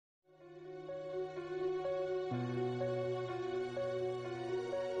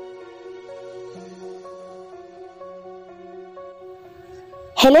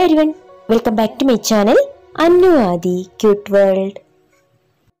Hello everyone, welcome back to my channel Annu Cute World.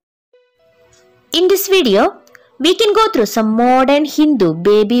 In this video, we can go through some modern Hindu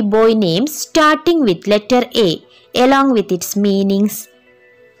baby boy names starting with letter A along with its meanings.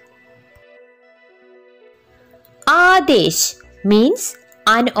 Adesh means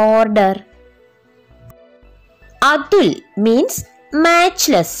an order. Atul means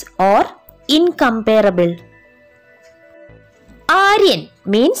matchless or incomparable. Aryan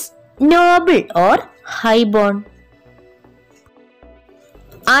means noble or highborn.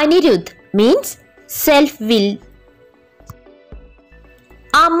 Anirudh means self-will.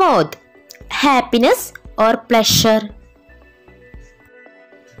 Amod, happiness or pleasure.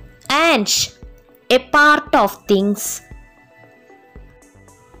 Ansh, a part of things.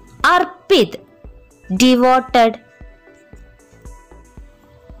 Arpit, devoted.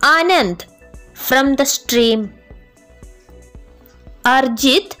 Anand, from the stream.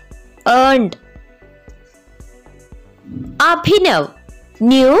 Arjit, earned. Abhinav,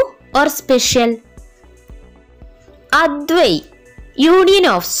 new or special. Advai, union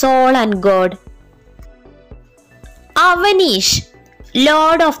of soul and God. Avanish,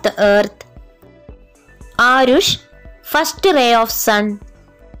 Lord of the earth. Arush, first ray of sun.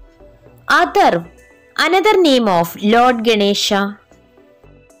 Atharv, another name of Lord Ganesha.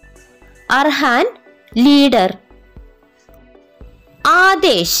 Arhan, leader.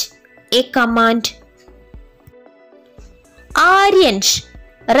 Adesh, a command. Aryansh,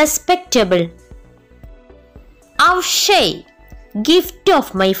 respectable. Avshay, gift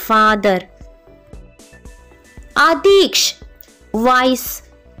of my father. Adiksh, wise.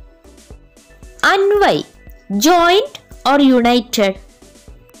 Anvai, joint or united.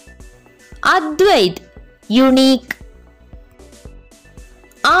 Advait, unique.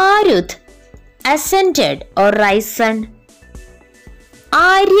 Arudh, ascended or risen.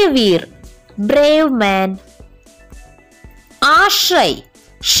 Aryavir, brave man. Ashray,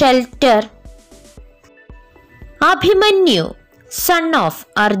 shelter. Abhimanyu, son of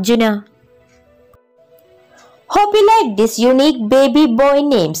Arjuna. Hope you like these unique baby boy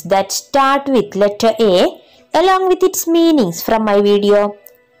names that start with letter A along with its meanings from my video.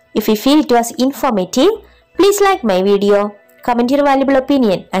 If you feel it was informative, please like my video, comment your valuable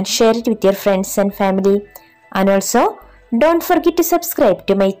opinion and share it with your friends and family. And also, don't forget to subscribe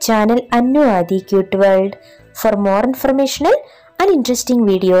to my channel Annu Cute World for more informational and interesting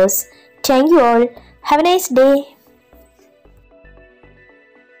videos. Thank you all. Have a nice day.